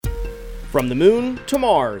From the moon to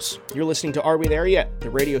Mars, you're listening to Are We There Yet?, the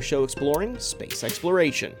radio show exploring space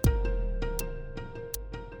exploration.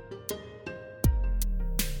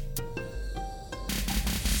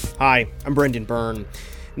 Hi, I'm Brendan Byrne.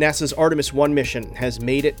 NASA's Artemis 1 mission has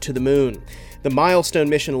made it to the moon. The Milestone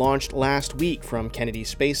mission launched last week from Kennedy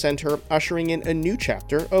Space Center, ushering in a new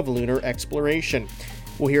chapter of lunar exploration.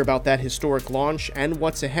 We'll hear about that historic launch and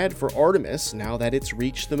what's ahead for Artemis now that it's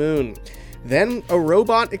reached the moon. Then, a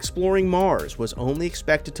robot exploring Mars was only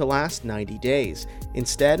expected to last 90 days.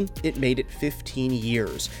 Instead, it made it 15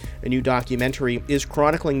 years. A new documentary is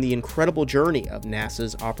chronicling the incredible journey of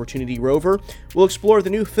NASA's Opportunity rover. We'll explore the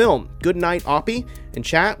new film, Goodnight Oppie, and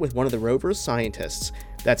chat with one of the rover's scientists.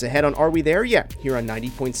 That's ahead on Are We There Yet? Here on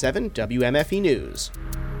 90.7 WMFE News.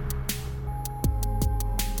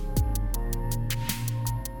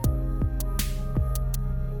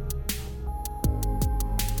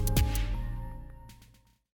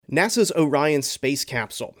 NASA's Orion space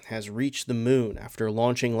capsule has reached the moon after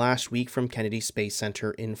launching last week from Kennedy Space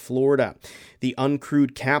Center in Florida. The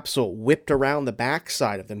uncrewed capsule whipped around the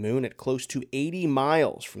backside of the moon at close to 80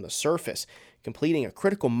 miles from the surface, completing a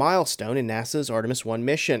critical milestone in NASA's Artemis 1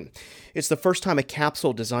 mission. It's the first time a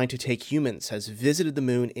capsule designed to take humans has visited the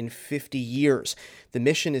moon in 50 years. The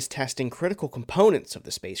mission is testing critical components of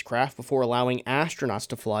the spacecraft before allowing astronauts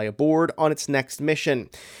to fly aboard on its next mission.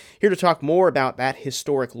 Here to talk more about that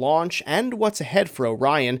historic launch and what's ahead for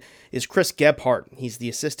Orion is Chris Gebhardt. He's the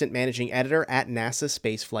assistant managing editor at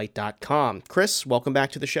nasaspaceflight.com. Chris, welcome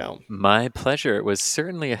back to the show. My pleasure. It was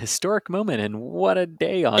certainly a historic moment, and what a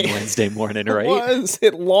day on Wednesday morning, right? It was.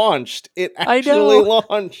 It launched. It actually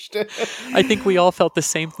launched. I think we all felt the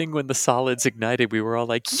same thing when the solids ignited. We were all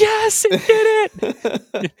like, yes, it did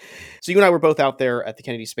it! So you and I were both out there at the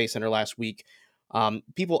Kennedy Space Center last week.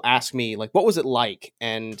 People ask me, like, what was it like?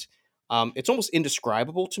 And it's almost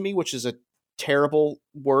indescribable to me, which is a terrible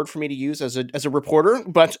word for me to use as a reporter,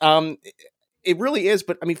 but it really is.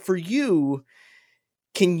 But I mean, for you,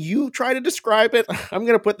 can you try to describe it? I'm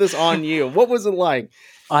going to put this on you. What was it like?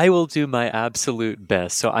 I will do my absolute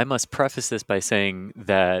best. So I must preface this by saying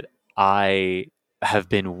that I have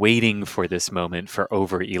been waiting for this moment for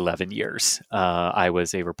over 11 years. I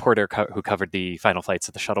was a reporter who covered the final flights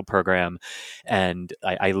of the shuttle program, and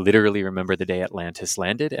I literally remember the day Atlantis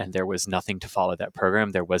landed, and there was nothing to follow that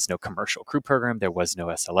program. There was no commercial crew program. There was no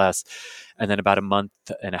SLS. And then about a month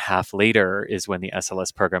and a half later is when the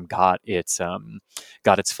SLS program got its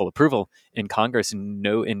full approval in Congress, in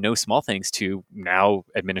no small thanks to now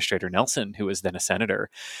Administrator Nelson, who was then a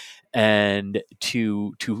senator. And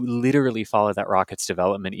to literally follow that rocket's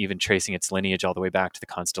development, even tracing its lineage all the way back to the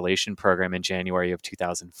Constellation program in January of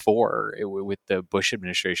 2004 with the Bush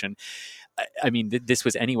administration. I mean, this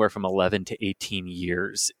was anywhere from 11 to 18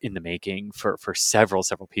 years in the making for several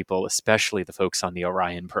people, especially the folks on the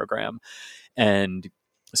Orion program. And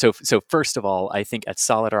so first of all, I think at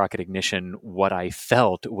solid rocket ignition, what I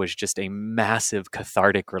felt was just a massive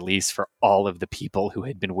cathartic release for all of the people who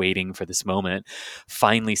had been waiting for this moment,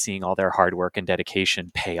 finally seeing all their hard work and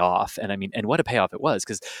dedication pay off. And I mean, and what a payoff it was,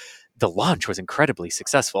 because the launch was incredibly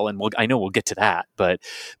successful. And I know we'll get to that, but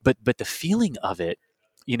the feeling of it,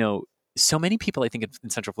 you know, so many people, I think, in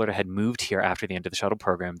Central Florida had moved here after the end of the shuttle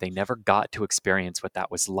program. They never got to experience what that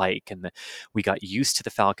was like. And we got used to the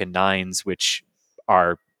Falcon 9s, which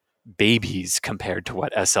are babies compared to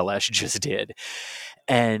what SLS just did.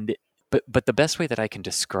 And but the best way that I can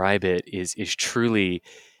describe it is truly,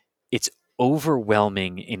 it's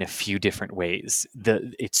overwhelming in a few different ways.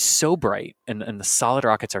 It's so bright, and the solid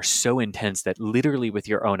rockets are so intense that literally with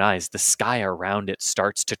your own eyes, the sky around it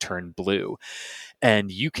starts to turn blue.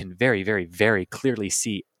 And you can very, very, very clearly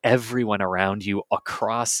see everyone around you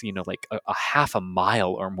across, like a half a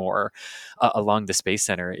mile or more along the Space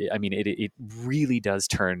Center. I mean, it really does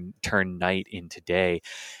turn night into day.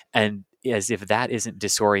 And as if that isn't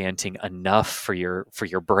disorienting enough for your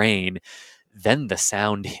brain, then the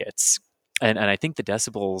sound hits. And I think the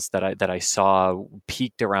decibels that I saw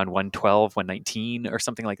peaked around 112, 119 or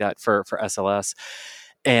something like that for SLS.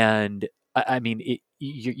 And I mean,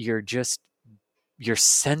 your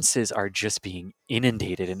senses are just being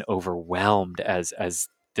inundated and overwhelmed as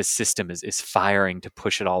the system is firing to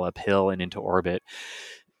push it all uphill and into orbit.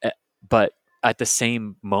 But at the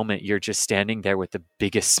same moment, you're just standing there with the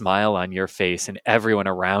biggest smile on your face, and everyone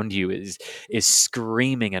around you is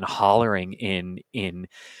screaming and hollering in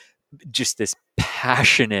just this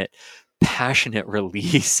passionate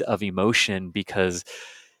release of emotion, because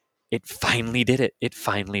it finally did it. It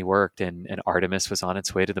finally worked, and Artemis was on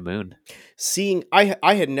its way to the moon. I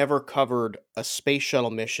had never covered a space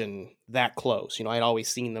shuttle mission that close. I'd always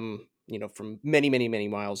seen them, from many, many, many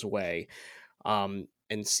miles away, and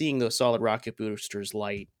seeing those solid rocket boosters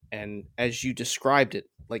light. And as you described it,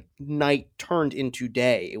 like night turned into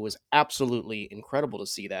day. It was absolutely incredible to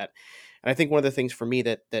see that. And I think one of the things for me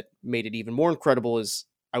that made it even more incredible is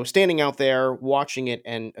I was standing out there watching it,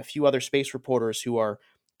 and a few other space reporters who are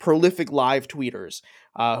prolific live tweeters,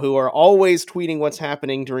 who are always tweeting what's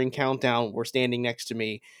happening during countdown, were standing next to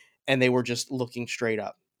me, and they were just looking straight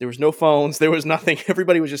up. There was no phones. There was nothing.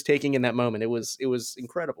 Everybody was just taking in that moment. It was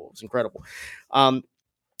incredible. It was incredible. But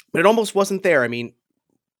it almost wasn't there. I mean,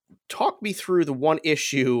 talk me through the one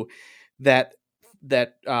issue that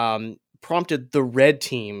prompted the red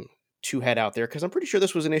team to head out there, because I'm pretty sure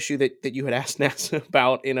this was an issue that you had asked NASA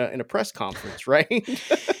about in a press conference, right?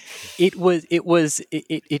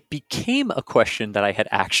 It became a question that I had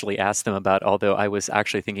actually asked them about, although I was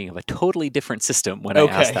actually thinking of a totally different system when I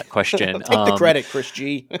asked that question. Take the credit, Chris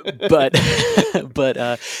G. but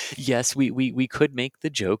yes, we could make the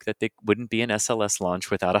joke that there wouldn't be an SLS launch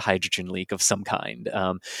without a hydrogen leak of some kind.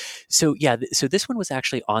 So this one was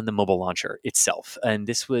actually on the mobile launcher itself, and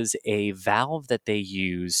this was a valve that they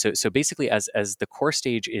use. So basically, as the core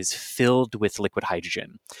stage is filled with liquid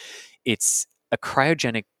hydrogen, it's a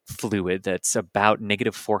cryogenic fluid that's about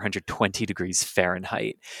negative 420 degrees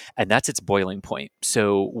Fahrenheit, and that's its boiling point.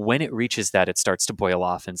 So when it reaches that, it starts to boil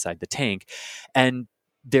off inside the tank, and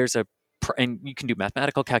and you can do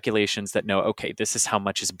mathematical calculations that know, okay, this is how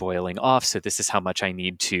much is boiling off, so this is how much I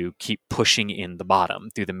need to keep pushing in the bottom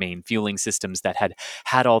through the main fueling systems that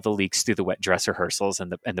had all the leaks through the wet dress rehearsals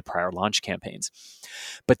and the prior launch campaigns.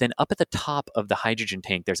 But then up at the top of the hydrogen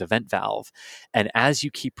tank, there's a vent valve, and as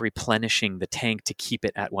you keep replenishing the tank to keep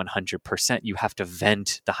it at 100%, you have to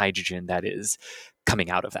vent the hydrogen that is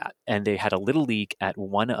coming out of that. And they had a little leak at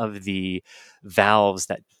one of the valves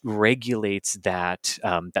that regulates that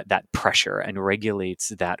pressure and regulates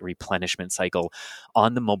that replenishment cycle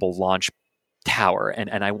on the mobile launch tower.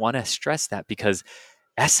 And I want to stress that because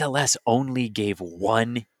SLS only gave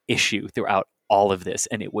one issue throughout all of this,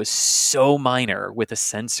 and it was so minor with a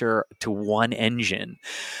sensor to one engine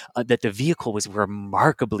that the vehicle was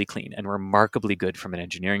remarkably clean and remarkably good from an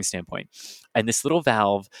engineering standpoint. And this little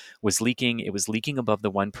valve was leaking. It was leaking above the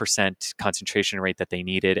 1% concentration rate that they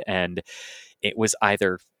needed, and it was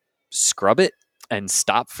either scrub it and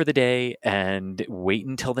stop for the day and wait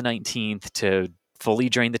until the 19th to fully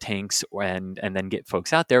drain the tanks and then get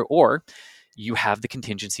folks out there, or you have the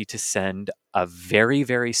contingency to send a very,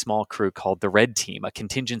 very small crew called the Red Team, a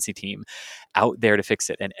contingency team, out there to fix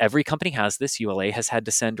it. And every company has this. ULA has had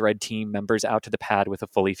to send Red Team members out to the pad with a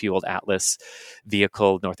fully fueled Atlas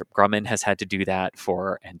vehicle. Northrop Grumman has had to do that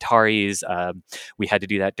for Antares. We had to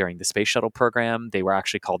do that during the space shuttle program. They were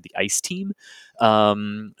actually called the ICE Team,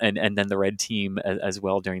 and then the Red Team as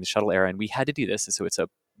well during the shuttle era. And we had to do this. And so it's a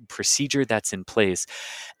procedure that's in place.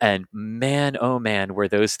 And man, oh man, were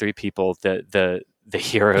those three people the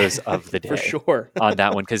heroes of the day for sure on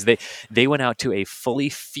that one, because they went out to a fully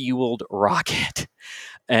fueled rocket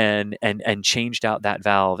and changed out that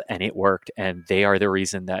valve, and it worked, and they are the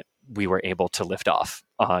reason that we were able to lift off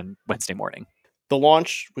on Wednesday morning. The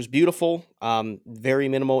launch was beautiful. Very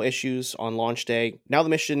minimal issues on launch day. Now the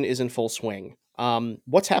mission is in full swing.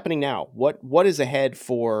 What's happening now? What is ahead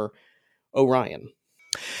for Orion?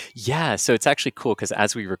 Yeah, so it's actually cool because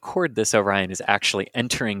as we record this, Orion is actually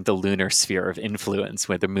entering the lunar sphere of influence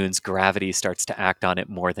where the moon's gravity starts to act on it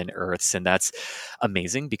more than Earth's. And that's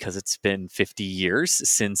amazing because it's been 50 years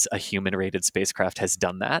since a human-rated spacecraft has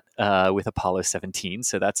done that with Apollo 17.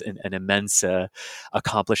 So that's an immense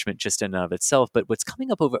accomplishment just in and of itself. But what's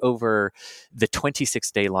coming up over the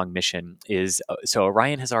 26-day-long mission is, so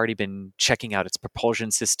Orion has already been checking out its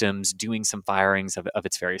propulsion systems, doing some firings of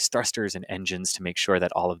its various thrusters and engines to make sure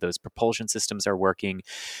that all of those propulsion systems are working.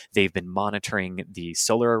 They've been monitoring the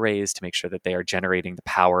solar arrays to make sure that they are generating the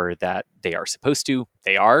power that they are supposed to.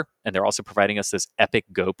 They are, and they're also providing us those epic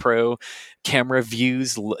GoPro camera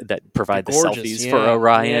views that provide the selfies for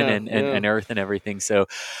Orion and Earth and everything. So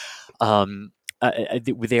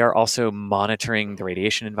they are also monitoring the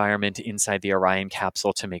radiation environment inside the Orion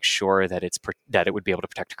capsule to make sure that that it would be able to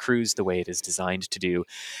protect crews the way it is designed to do.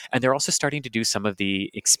 And they're also starting to do some of the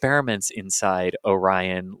experiments inside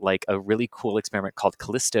Orion, like a really cool experiment called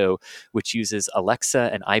Callisto, which uses Alexa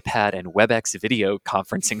and iPad and WebEx video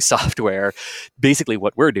conferencing software, basically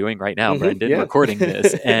what we're doing right now, Brendan, recording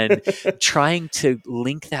this, and trying to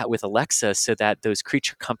link that with Alexa so that those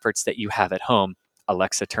creature comforts that you have at home,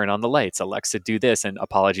 Alexa, turn on the lights. Alexa, do this. And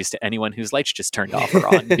apologies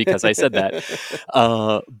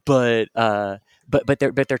but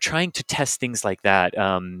they're trying to test things like that,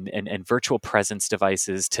 and virtual presence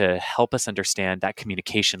devices to help us understand that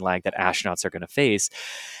communication lag that astronauts are going to face.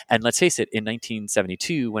 And let's face it, in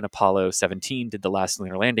 1972, when Apollo 17 did the last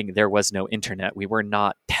lunar landing, there was no internet. We were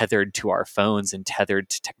not tethered to our phones and tethered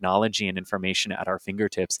to technology and information at our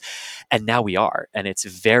fingertips. And now we are. And it's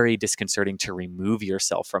very disconcerting to remove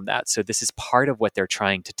yourself from that. So this is part of what they're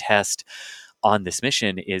trying to test on this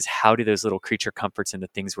mission, is how do those little creature comforts and the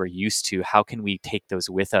things we're used to, how can we take those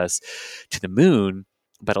with us to the moon?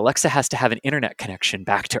 But Alexa has to have an internet connection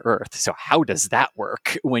back to Earth. So how does that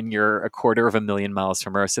work when you're 250,000 miles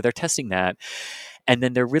from Earth? So they're testing that. And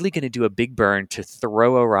then they're really going to do a big burn to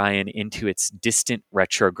throw Orion into its distant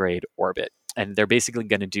retrograde orbit. And they're basically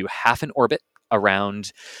going to do half an orbit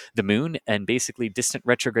around the moon. And basically, distant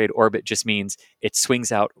retrograde orbit just means it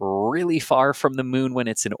swings out really far from the moon when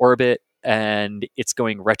it's in orbit, and it's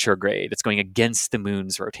going retrograde. It's going against the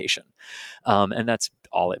moon's rotation. And that's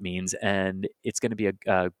all it means. And it's going to be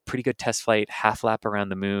a pretty good test flight, half lap around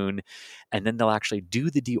the moon. And then they'll actually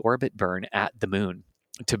do the deorbit burn at the moon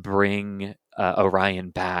to bring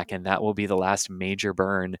Orion back. And that will be the last major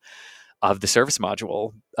burn of the service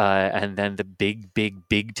module. And then the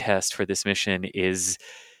big test for this mission is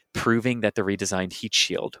proving that the redesigned heat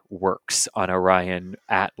shield works on Orion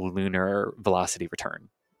at lunar velocity return.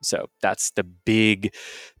 So that's the big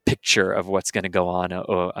picture of what's going to go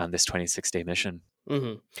on this 26-day mission.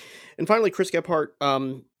 Mm-hmm. And finally, Chris Gebhardt,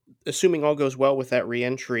 assuming all goes well with that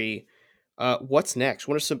reentry, what's next?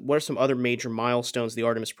 What are some other major milestones the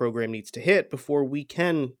Artemis program needs to hit before we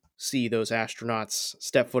can see those astronauts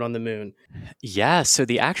step foot on the moon? Yeah, so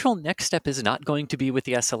the actual next step is not going to be with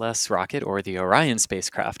the SLS rocket or the Orion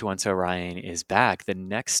spacecraft once Orion is back. The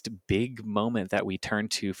next big moment that we turn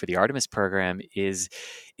to for the Artemis program is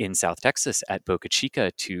in South Texas at Boca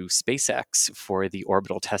Chica to SpaceX for the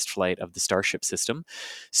orbital test flight of the Starship system.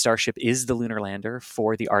 Starship is the lunar lander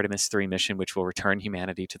for the Artemis 3 mission, which will return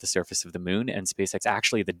humanity to the surface of the moon. And SpaceX,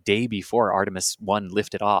 actually the day before Artemis 1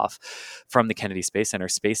 lifted off from the Kennedy Space Center,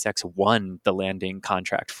 SpaceX won the landing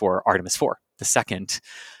contract for Artemis 4, the second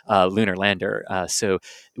lunar lander. So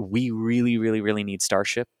we really need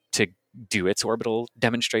Starship to do its orbital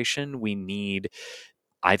demonstration. We need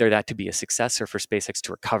either that to be a success or for SpaceX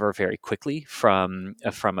to recover very quickly from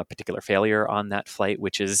a particular failure on that flight,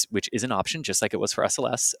 which is an option, just like it was for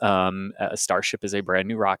SLS. Starship is a brand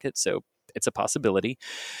new rocket, so it's a possibility.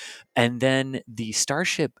 And then the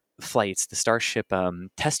Starship flights, the Starship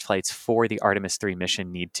test flights for the Artemis 3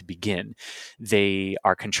 mission need to begin. They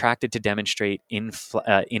are contracted to demonstrate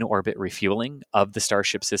in-orbit refueling of the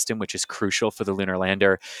Starship system, which is crucial for the lunar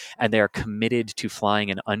lander, and they are committed to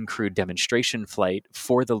flying an uncrewed demonstration flight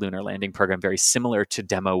for the lunar landing program, very similar to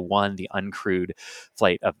Demo 1, the uncrewed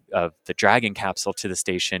flight of the Dragon capsule to the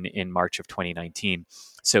station in March of 2019.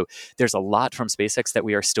 So there's a lot from SpaceX that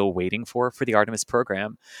we are still waiting for the Artemis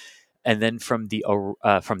program. And then from the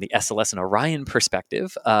SLS and Orion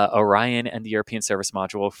perspective, Orion and the European Service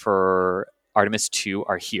Module for Artemis 2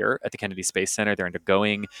 are here at the Kennedy Space Center. They're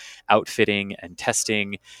undergoing outfitting and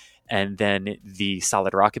testing. And then the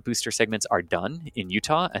solid rocket booster segments are done in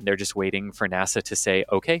Utah, and they're just waiting for NASA to say,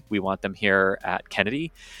 okay, we want them here at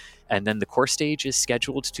Kennedy. And then the core stage is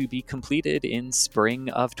scheduled to be completed in spring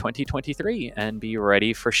of 2023 and be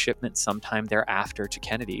ready for shipment sometime thereafter to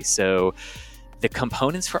Kennedy. So the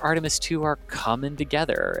components for Artemis 2 are coming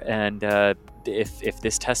together. And if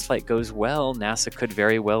this test flight goes well, NASA could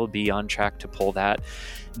very well be on track to pull that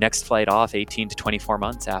next flight off 18 to 24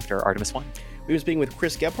 months after Artemis 1. We were speaking with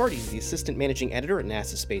Chris Gebhardt. He's the assistant managing editor at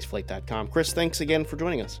NASAspaceflight.com. Chris, thanks again for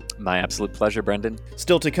joining us. My absolute pleasure, Brendan.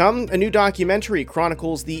 Still to come, a new documentary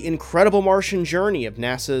chronicles the incredible Martian journey of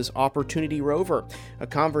NASA's Opportunity rover. A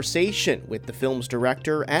conversation with the film's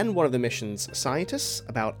director and one of the mission's scientists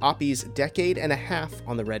about Oppie's decade and a half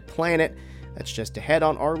on the Red Planet. That's just ahead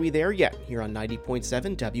on Are We There Yet? Here on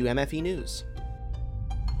 90.7 WMFE News.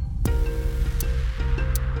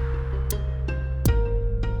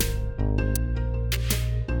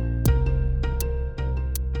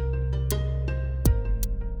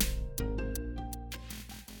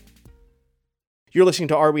 You're listening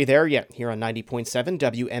to Are We There Yet? Here on 90.7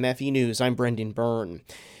 WMFE News. I'm Brendan Byrne.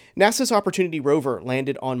 NASA's Opportunity rover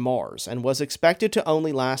landed on Mars and was expected to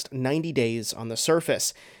only last 90 days on the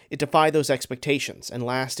surface. It defied those expectations and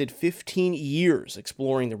lasted 15 years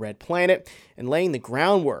exploring the Red Planet and laying the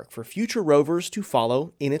groundwork for future rovers to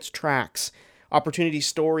follow in its tracks. Opportunity's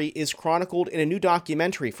story is chronicled in a new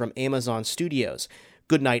documentary from Amazon Studios.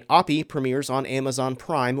 Goodnight Oppie premieres on Amazon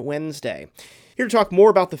Prime Wednesday. Here to talk more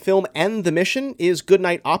about the film and the mission is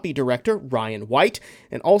Goodnight Oppie director Ryan White,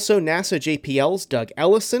 and also NASA JPL's Doug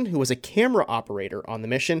Ellison, who was a camera operator on the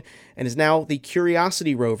mission and is now the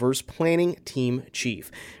Curiosity rover's planning team chief.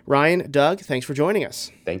 Ryan, Doug, thanks for joining us.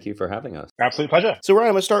 Thank you for having us. Absolute pleasure. So Ryan,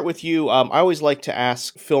 I'm going to start with you. I always like to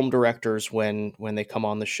ask film directors when they come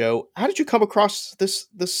on the show, how did you come across this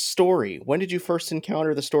story? When did you first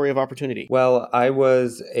encounter the story of Opportunity? Well, I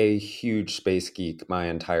was a huge space geek my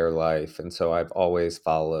entire life, and so I've always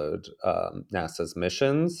followed NASA's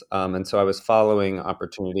missions. And so I was following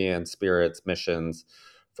Opportunity and Spirit's missions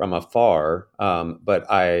from afar, but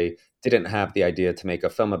I didn't have the idea to make a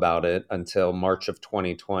film about it until March of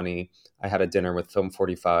 2020. I had a dinner with Film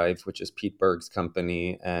 45, which is Pete Berg's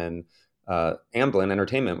company, and Amblin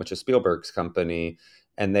Entertainment, which is Spielberg's company,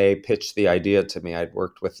 and they pitched the idea to me. I'd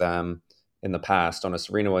worked with them in the past on a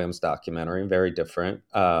Serena Williams documentary, very different,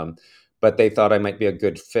 but they thought I might be a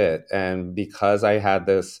good fit. And because I had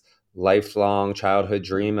this lifelong childhood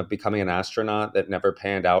dream of becoming an astronaut that never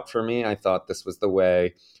panned out for me, I thought this was the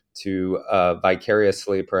way to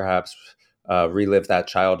vicariously perhaps relive that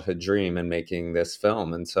childhood dream in making this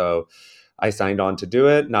film. And so I signed on to do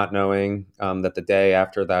it, not knowing that the day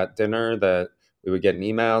after that dinner that we would get an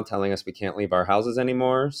email telling us we can't leave our houses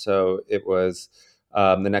anymore. So it was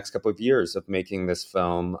the next couple of years of making this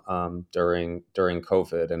film during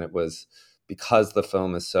COVID. And it was because the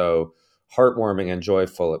film is so heartwarming and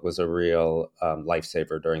joyful, it was a real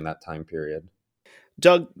lifesaver during that time period.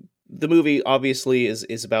 Doug, the movie obviously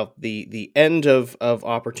is about the end of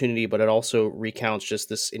Opportunity, but it also recounts just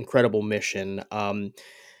this incredible mission.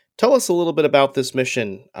 Tell us a little bit about this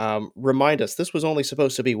mission. Remind us, this was only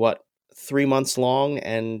supposed to be, 3 months long,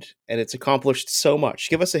 and it's accomplished so much.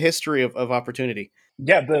 Give us a history of Opportunity.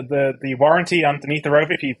 Yeah, the warranty underneath the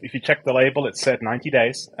rover, if you check the label, it said 90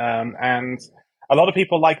 days. And a lot of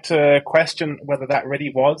people like to question whether that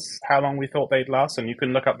really was how long we thought they'd last. And you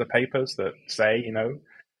can look up the papers that say,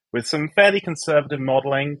 with some fairly conservative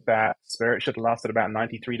modeling, that Spirit should have lasted about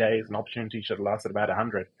 93 days and Opportunity should have lasted about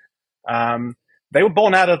 100. They were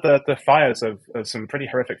born out of the fires of some pretty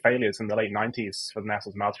horrific failures in the late 90s for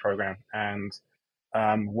NASA's Mars program, and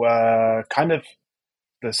were kind of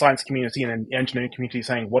the science community and the engineering community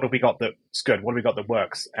saying, what have we got that's good? What have we got that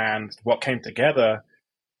works? And what came together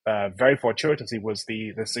very fortuitously was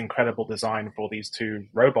this incredible design for these two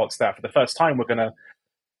robots that for the first time were going to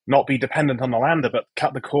not be dependent on the lander, but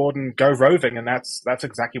cut the cord and go roving. And that's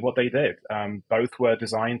exactly what they did. Both were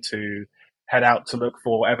designed to head out to look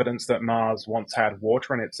for evidence that Mars once had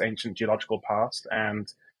water in its ancient geological past.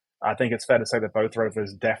 And I think it's fair to say that both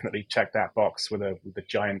rovers definitely checked that box with a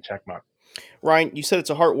giant check mark. Ryan, you said it's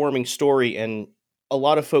a heartwarming story, and a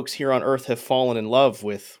lot of folks here on Earth have fallen in love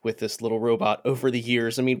with this little robot over the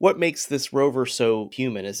years. I mean, what makes this rover so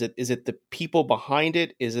human? Is it the people behind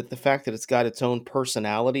it? Is it the fact that it's got its own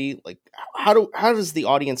personality? Like, how does the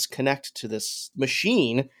audience connect to this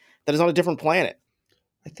machine that is on a different planet?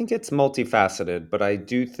 I think it's multifaceted, but I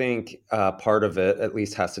do think part of it at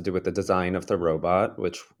least has to do with the design of the robot,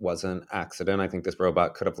 which was an accident. I think this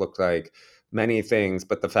robot could have looked like many things,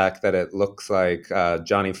 but the fact that it looks like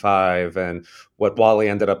Johnny Five and what Wally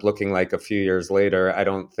ended up looking like a few years later, I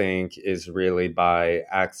don't think is really by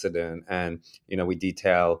accident. And, we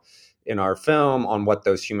detail in our film on what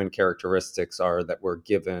those human characteristics are that were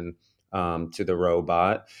given to the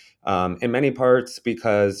robot. In many parts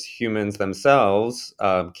because humans themselves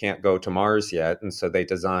can't go to Mars yet. And so they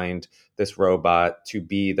designed this robot to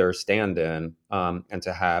be their stand-in and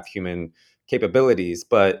to have human capabilities.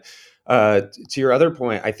 But to your other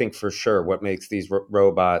point, I think for sure what makes these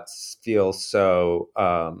robots feel so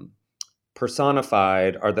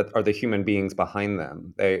personified are the human beings behind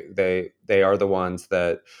them. They are the ones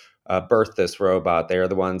that birth this robot. They are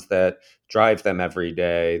the ones that drive them every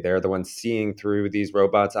day. They're the ones seeing through these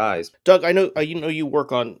robots' eyes. Doug, I know you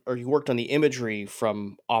worked on the imagery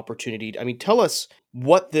from Opportunity. I mean, tell us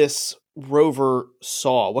what this rover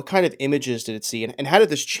saw. What kind of images did it see, and how did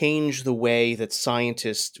this change the way that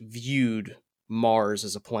scientists viewed Mars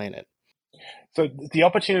as a planet? So the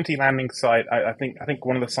Opportunity landing site, I think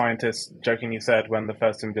one of the scientists jokingly said when the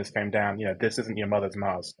first images came down, this isn't your mother's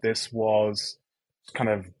Mars. This was kind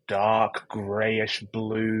of dark, grayish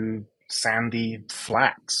blue, sandy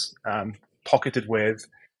flats, pocketed with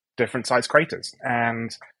different sized craters.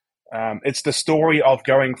 And it's the story of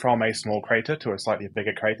going from a small crater to a slightly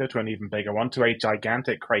bigger crater to an even bigger one to a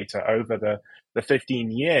gigantic crater over the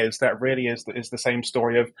 15 years. That really is the same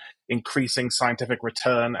story of increasing scientific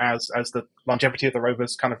return as the longevity of the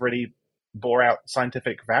rovers kind of really bore out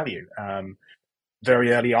scientific value.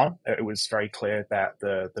 very early on, it was very clear that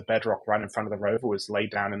the bedrock right in front of the rover was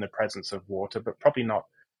laid down in the presence of water, but probably not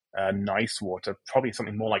nice water, probably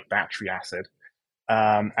something more like battery acid.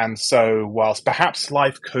 And so, whilst perhaps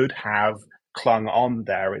life could have clung on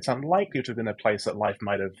there, it's unlikely to have been a place that life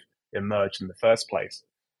might have emerged in the first place.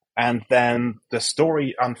 And then the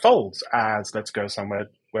story unfolds as let's go somewhere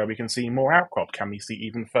where we can see more outcrop. Can we see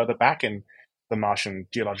even further back in the Martian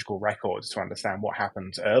geological records to understand what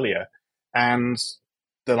happened earlier? And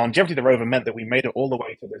the longevity of the rover meant that we made it all the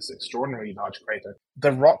way to this extraordinarily large crater.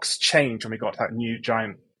 The rocks changed when we got to that new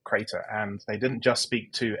giant crater, and they didn't just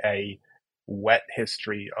speak to a wet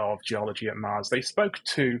history of geology at Mars. They spoke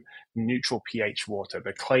to neutral pH water.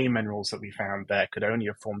 The clay minerals that we found there could only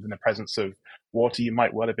have formed in the presence of water you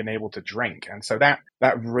might well have been able to drink. And so that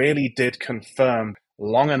really did confirm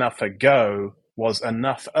long enough ago was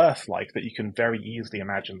enough Earth-like that you can very easily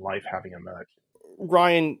imagine life having emerged.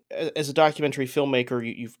 Ryan, as a documentary filmmaker,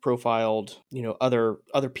 you've profiled,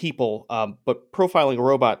 other people, but profiling a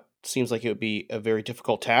robot seems like it would be a very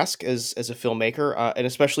difficult task as a filmmaker, and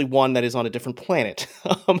especially one that is on a different planet.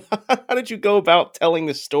 How did you go about telling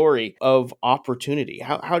the story of Opportunity?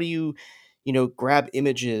 How do you, grab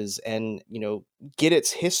images and, get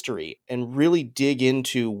its history and really dig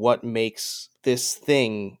into what makes this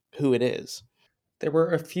thing who it is? There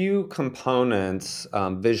were a few components,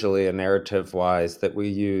 visually and narrative-wise, that we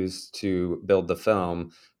used to build the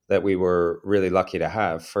film that we were really lucky to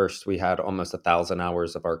have. First, we had almost 1,000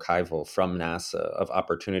 hours of archival from NASA of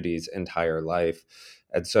Opportunity's entire life.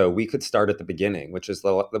 And so we could start at the beginning, which is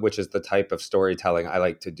the type of storytelling I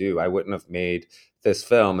like to do. I wouldn't have made this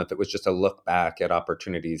film if it was just a look back at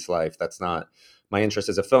Opportunity's life. That's not my interest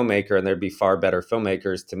as a filmmaker, and there'd be far better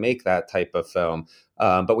filmmakers to make that type of film.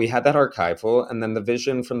 But we had that archival, and then the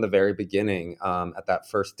vision from the very beginning at that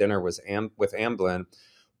first dinner with Amblin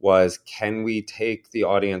was, can we take the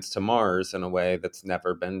audience to Mars in a way that's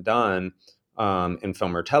never been done in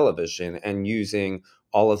film or television, and using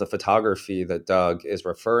all of the photography that Doug is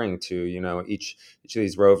referring to. Each of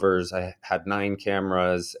these rovers, I had 9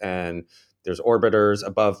 cameras, and there's orbiters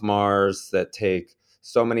above Mars that take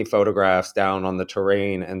so many photographs down on the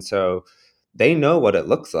terrain. And so they know what it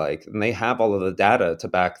looks like, and they have all of the data to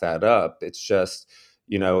back that up. It's just,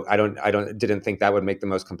 I didn't think that would make the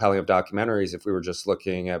most compelling of documentaries if we were just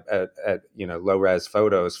looking at low res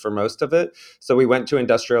photos for most of it. So we went to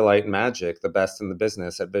Industrial Light and Magic, the best in the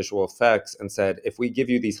business at visual effects, and said, if we give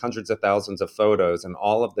you these hundreds of thousands of photos and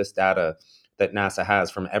all of this data that NASA has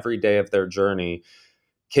from every day of their journey,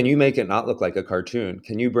 can you make it not look like a cartoon?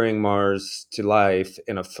 Can you bring Mars to life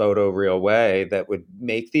in a photoreal way that would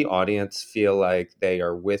make the audience feel like they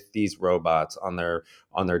are with these robots on their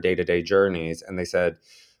day-to-day journeys? And they said,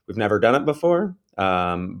 we've never done it before,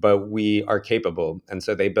 but we are capable. And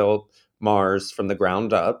so they built Mars from the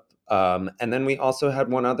ground up. And then we also had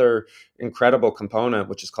one other incredible component,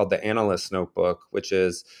 which is called the Analyst Notebook, which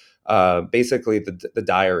is basically the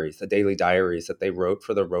diaries, the daily diaries that they wrote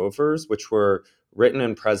for the rovers, which were written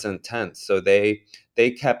in present tense. So they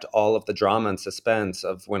kept all of the drama and suspense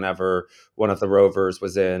of whenever one of the rovers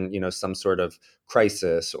was in, some sort of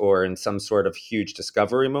crisis or in some sort of huge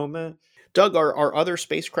discovery moment. Doug, are other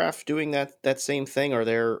spacecraft doing that same thing? Are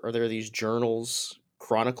there these journals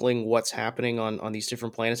chronicling what's happening on these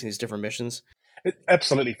different planets and these different missions?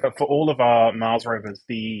 Absolutely. For all of our Mars rovers,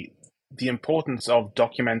 the importance of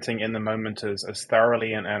documenting in the moment as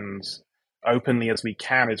thoroughly and openly as we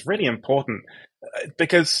can is really important,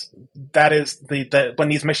 because that is when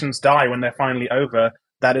these missions die, when they're finally over,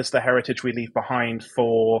 that is the heritage we leave behind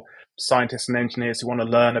for scientists and engineers who want to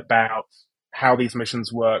learn about how these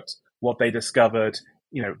missions worked, what they discovered,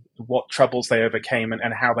 what troubles they overcame, and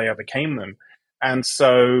how they overcame them. And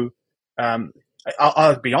so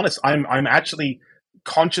I'll be honest, I'm actually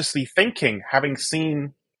consciously thinking, having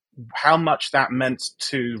seen how much that meant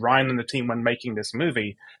to Ryan and the team when making this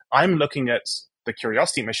movie, I'm looking at the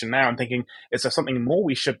Curiosity mission now and thinking, is there something more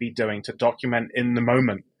we should be doing to document in the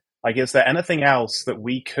moment? Like, is there anything else that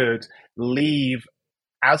we could leave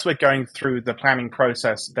as we're going through the planning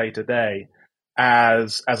process day to day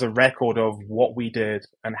as a record of what we did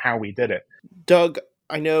and how we did it? Doug,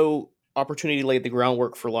 I know Opportunity laid the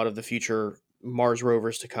groundwork for a lot of the future Mars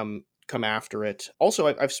rovers to come after it. Also,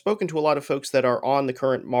 I've spoken to a lot of folks that are on the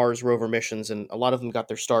current Mars rover missions, and a lot of them got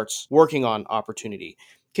their starts working on Opportunity.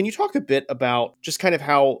 Can you talk a bit about just kind of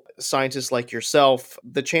how scientists like yourself,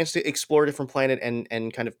 the chance to explore a different planet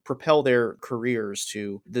and kind of propel their careers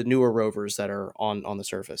to the newer rovers that are on the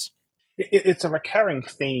surface? It's a recurring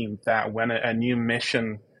theme that when a new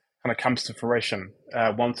mission kind of comes to fruition,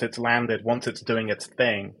 once it's landed, once it's doing its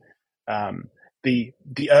thing, the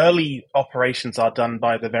early operations are done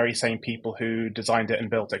by the very same people who designed it and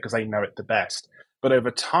built it because they know it the best. But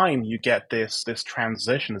over time, you get this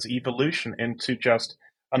transition, this evolution into just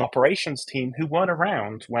an operations team who weren't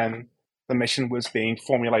around when the mission was being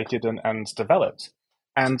formulated and developed.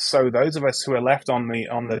 And so those of us who are left on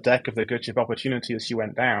the deck of the good ship Opportunity as she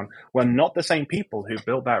went down were not the same people who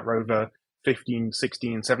built that rover 15,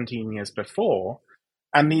 16, 17 years before.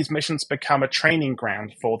 And these missions become a training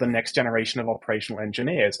ground for the next generation of operational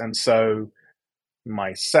engineers. And so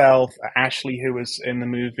myself, Ashley, who was in the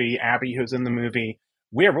movie, Abby, who's in the movie,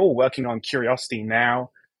 we're all working on Curiosity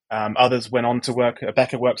now. Others went on to work.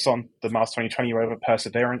 Becca works on the Mars 2020 rover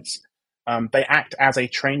Perseverance. They act as a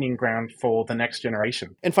training ground for the next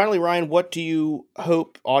generation. And finally, Ryan, what do you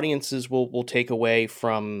hope audiences will take away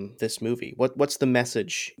from this movie? What's the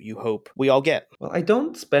message you hope we all get? Well, I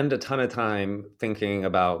don't spend a ton of time thinking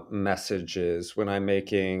about messages when I'm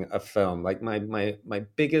making a film. Like my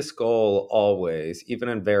biggest goal always, even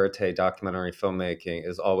in verite documentary filmmaking,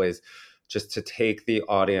 is always just to take the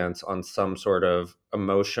audience on some sort of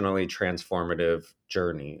emotionally transformative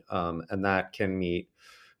journey. And that can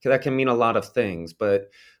mean a lot of things. But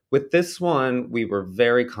with this one, we were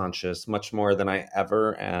very conscious, much more than I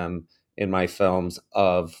ever am in my films,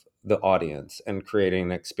 of the audience and creating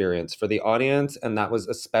an experience for the audience. And that was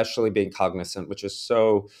especially being cognizant, which is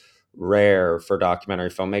so rare for documentary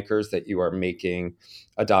filmmakers, that you are making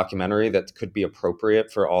a documentary that could be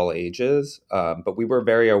appropriate for all ages. But we were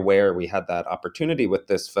very aware we had that opportunity with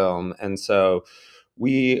this film. And so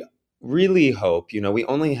we really hope, we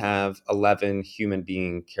only have 11 human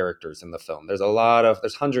being characters in the film. There's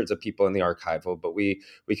hundreds of people in the archival, but we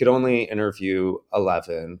could only interview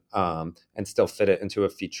 11 and still fit it into a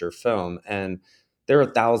feature film. And there are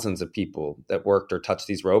thousands of people that worked or touched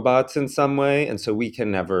these robots in some way. And so we can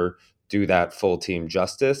never do that full team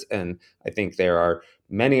justice. And I think there are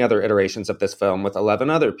many other iterations of this film with 11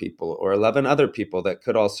 other people or 11 other people that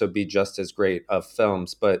could also be just as great of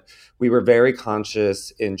films. But we were very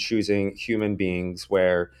conscious in choosing human beings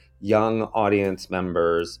where young audience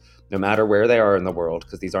members, no matter where they are in the world,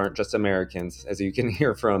 because these aren't just Americans, as you can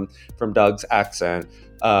hear from Doug's accent,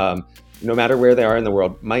 no matter where they are in the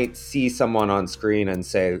world, might see someone on screen and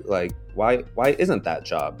say, like, why isn't that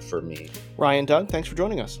job for me? Ryan, Doug, thanks for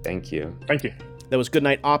joining us. Thank you. Thank you. That was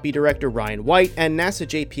Goodnight Oppie director Ryan White and NASA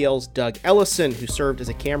JPL's Doug Ellison, who served as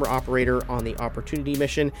a camera operator on the Opportunity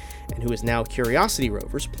mission and who is now Curiosity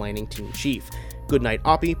rover's planning team chief. Goodnight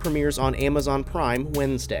Oppie premieres on Amazon Prime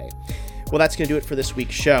Wednesday. Well, that's going to do it for this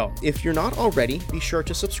week's show. If you're not already, be sure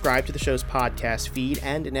to subscribe to the show's podcast feed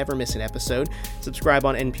and never miss an episode. Subscribe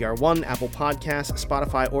on NPR One, Apple Podcasts,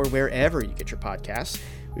 Spotify, or wherever you get your podcasts.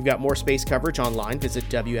 We've got more space coverage online. Visit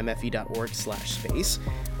WMFE.org/space.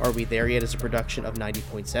 Are We There Yet is a production of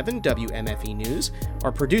 90.7 WMFE News.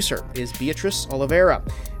 Our producer is Beatrice Oliveira.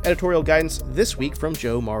 Editorial guidance this week from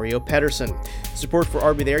Joe Mario Pedersen. Support for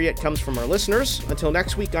Are We There Yet comes from our listeners. Until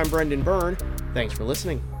next week, I'm Brendan Byrne. Thanks for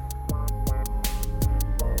listening.